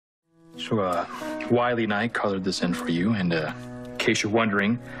So, Wiley and I colored this in for you, and in case you're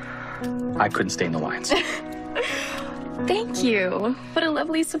wondering, I couldn't stain the lines. Thank you. What a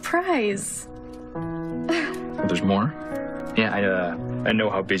lovely surprise. Well, there's more. Yeah, I know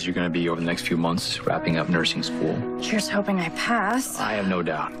how busy you're going to be over the next few months wrapping up nursing school. Here's hoping I pass. I have no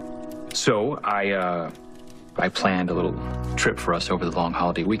doubt. So, I planned a little trip for us over the long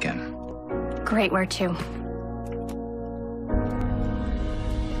holiday weekend. Great, where to?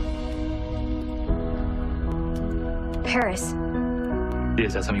 Paris.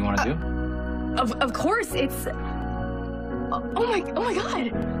 Is that something you want to do? Of course, it's... Oh my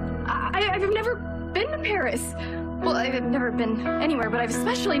God. I've never been to Paris. Well, I've never been anywhere, but I've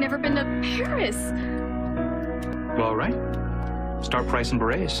especially never been to Paris. Well, all right. Start pricing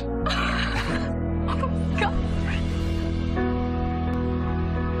berets. Oh my God.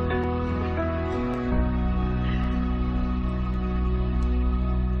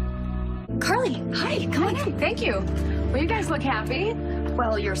 Carly, hi, come on in. Thank you. Well, you guys look happy.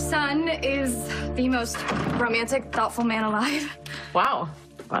 Well, your son is the most romantic, thoughtful man alive. Wow.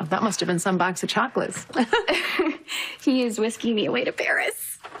 Well, that must have been some box of chocolates. He is whisking me away to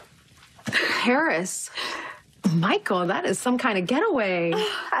Paris. Paris? Michael, that is some kind of getaway.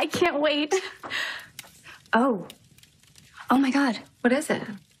 I can't wait. Oh my God. What is it?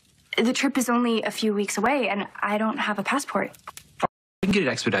 The trip is only a few weeks away, and I don't have a passport. We can get it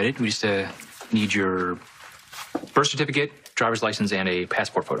expedited. We just need your birth certificate, driver's license, and a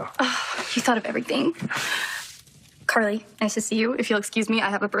passport photo. You thought of everything. Carly, nice to see you. If you'll excuse me, I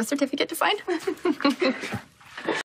have a birth certificate to find.